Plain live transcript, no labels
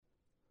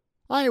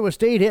Iowa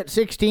State hit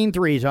 16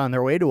 threes on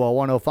their way to a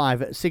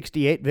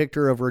 105-68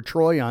 victory over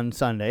Troy on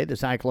Sunday. The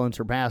Cyclones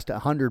surpassed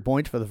 100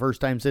 points for the first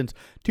time since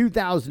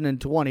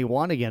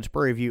 2021 against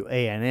Prairie View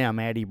A&M.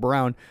 Addie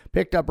Brown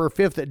picked up her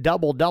fifth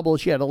double-double.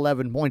 She had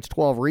 11 points,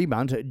 12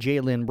 rebounds.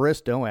 Jalen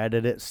Bristow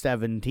added at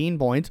 17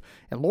 points.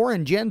 And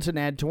Lauren Jensen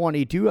had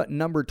 22.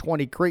 Number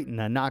 20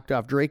 Creighton knocked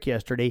off Drake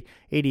yesterday,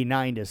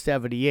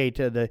 89-78.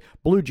 The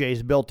Blue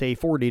Jays built a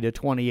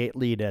 40-28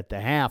 lead at the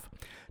half.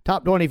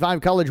 Top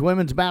 25 college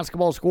women's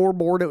basketball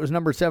scoreboard. It was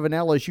number 7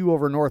 LSU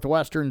over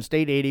Northwestern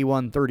State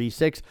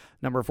 81-36.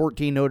 Number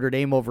 14 Notre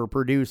Dame over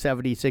Purdue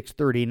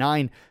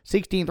 76-39.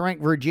 16th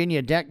ranked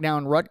Virginia Tech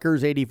down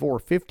Rutgers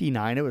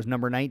 84-59. It was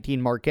number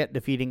 19 Marquette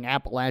defeating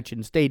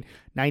Appalachian State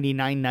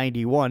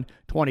 99-91.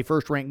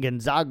 21st ranked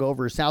Gonzaga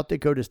over South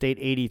Dakota State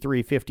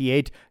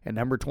 83-58. And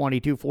number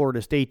 22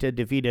 Florida State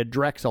defeated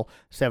Drexel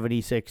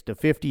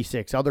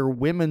 76-56. Other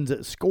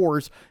women's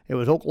scores. It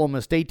was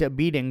Oklahoma State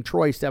beating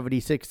Troy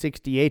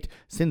 76-68.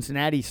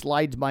 Cincinnati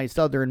slides by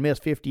Southern Miss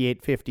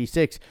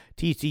 58-56.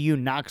 TCU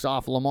knocks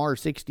off Lamar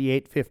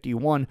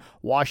 68-51.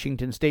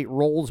 Washington State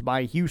rolls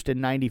by Houston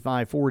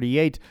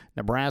 95-48.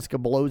 Nebraska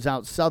blows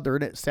out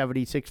Southern at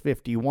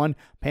 76-51.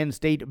 Penn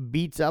State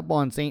beats up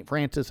on St.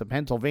 Francis of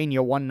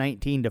Pennsylvania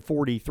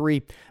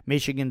 119-43.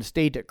 Michigan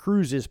State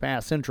cruises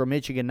past Central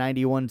Michigan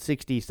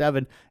 91-67.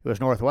 It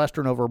was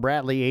Northwestern over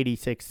Bradley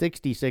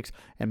 86-66.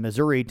 And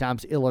Missouri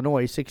tops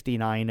Illinois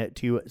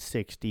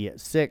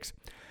 69-66.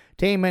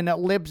 Taman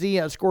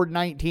Lipsy scored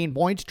 19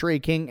 points. Trey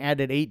King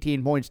added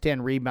 18 points,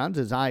 10 rebounds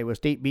as Iowa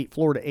State beat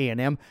Florida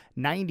A&M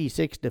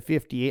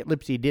 96-58.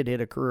 Lipsy did hit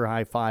a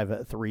career-high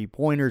 5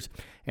 three-pointers.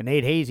 And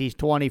Nate Hazy's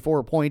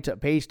 24 points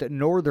paced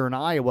Northern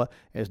Iowa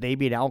as they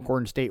beat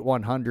Alcorn State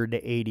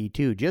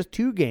 100-82. Just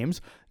 2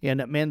 games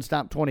in men's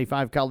top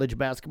 25 college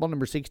basketball.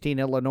 Number 16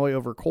 Illinois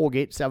over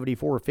Colgate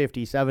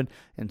 74-57.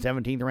 And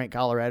 17th ranked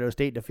Colorado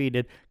State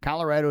defeated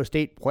Colorado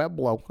State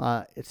Pueblo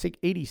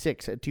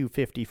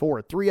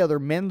 86-54. 3 other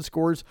men's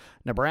scores.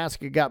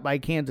 Nebraska got by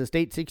Kansas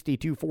State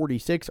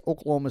 62-46.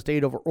 Oklahoma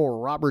State over Oral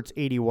Roberts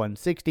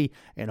 81-60.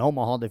 And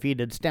Omaha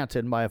defeated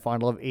Stetson by a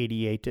final of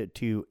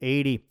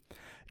 88-80.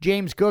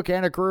 James Cook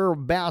had a career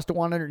best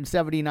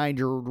 179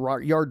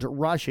 yards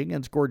rushing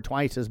and scored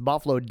twice as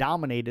Buffalo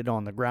dominated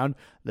on the ground.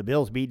 The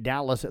Bills beat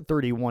Dallas at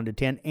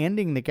 31-10,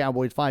 ending the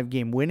Cowboys'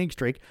 5-game winning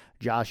streak.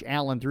 Josh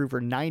Allen threw for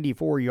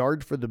 94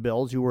 yards for the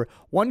Bills, who were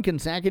won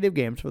consecutive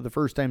games for the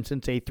first time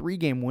since a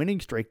 3-game winning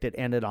streak that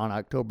ended on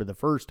October the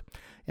 1st.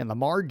 And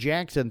Lamar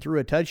Jackson threw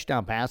a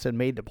touchdown pass and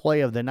made the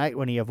play of the night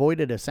when he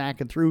avoided a sack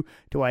and threw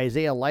to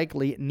Isaiah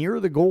Likely near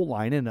the goal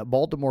line, and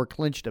Baltimore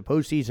clinched a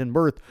postseason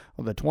berth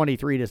with a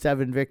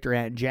 23-7 victory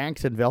at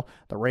Jacksonville.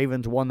 The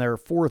Ravens won their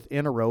 4th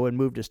in a row and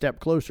moved a step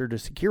closer to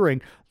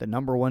securing the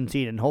number 1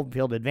 seed and home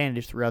field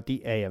advantage throughout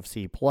the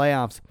AFC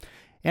playoffs.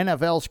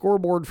 NFL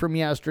scoreboard from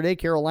yesterday.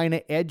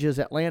 Carolina edges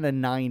Atlanta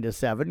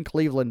 9-7.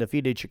 Cleveland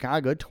defeated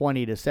Chicago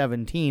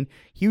 20-17.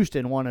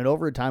 Houston won in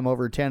overtime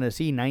over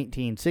Tennessee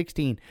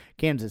 19-16.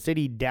 Kansas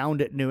City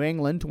downed at New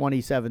England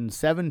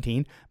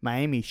 27-17.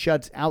 Miami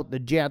shuts out the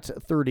Jets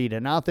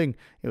 30-0.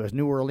 It was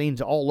New Orleans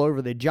all over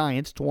the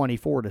Giants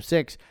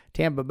 24-6.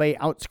 Tampa Bay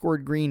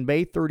outscored Green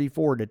Bay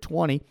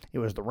 34-20. It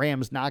was the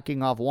Rams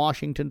knocking off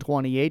Washington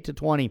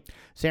 28-20.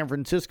 San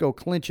Francisco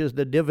clinches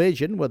the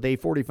division with a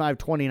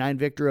 45-29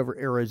 victory over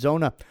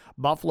Arizona.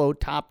 Buffalo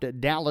topped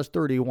Dallas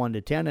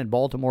 31-10, and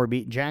Baltimore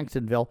beat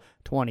Jacksonville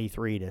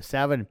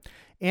 23-7.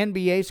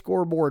 NBA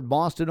scoreboard: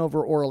 Boston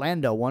over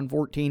Orlando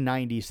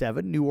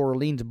 114-97. New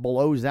Orleans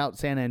blows out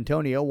San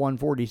Antonio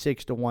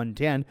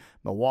 146-110.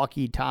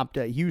 Milwaukee topped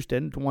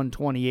Houston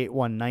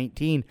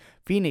 128-119.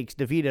 Phoenix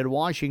defeated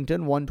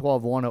Washington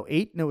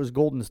 112-108, and it was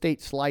Golden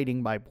State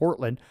sliding by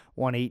Portland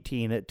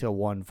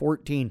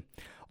 118-114.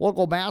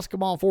 Local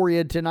basketball for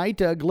you tonight.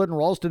 Glidden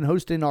Ralston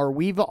hosting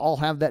Arweva. I'll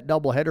have that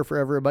doubleheader for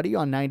everybody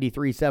on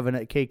 93.7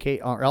 at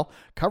KKRL.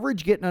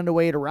 Coverage getting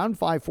underway at around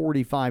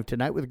 5:45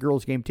 tonight with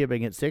girls game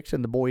tipping at 6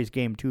 and the boys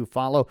game to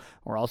follow.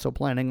 We're also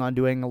planning on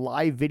doing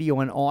live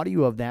video and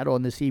audio of that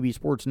on the CB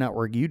Sports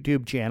Network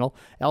YouTube channel.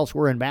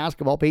 Elsewhere in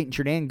basketball, Peyton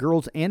Churdan,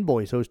 girls and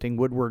boys hosting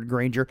Woodward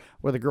Granger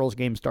with the girls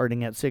game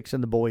starting at 6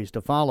 and the boys to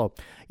follow.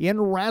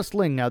 In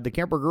wrestling, the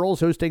Kemper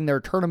girls hosting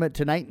their tournament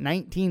tonight.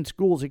 19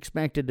 schools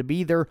expected to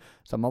be there.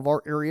 Some of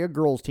our area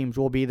girls teams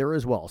will be there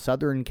as well.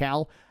 Southern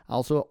Cal,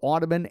 also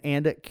Audubon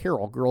and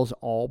Carroll girls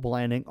all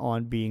planning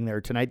on being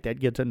there tonight. That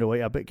gets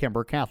underway up at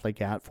Kemper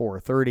Catholic at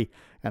 4:30.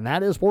 And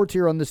that is sports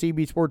here on the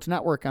CB Sports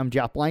Network. I'm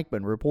Jeff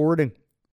Blankman reporting.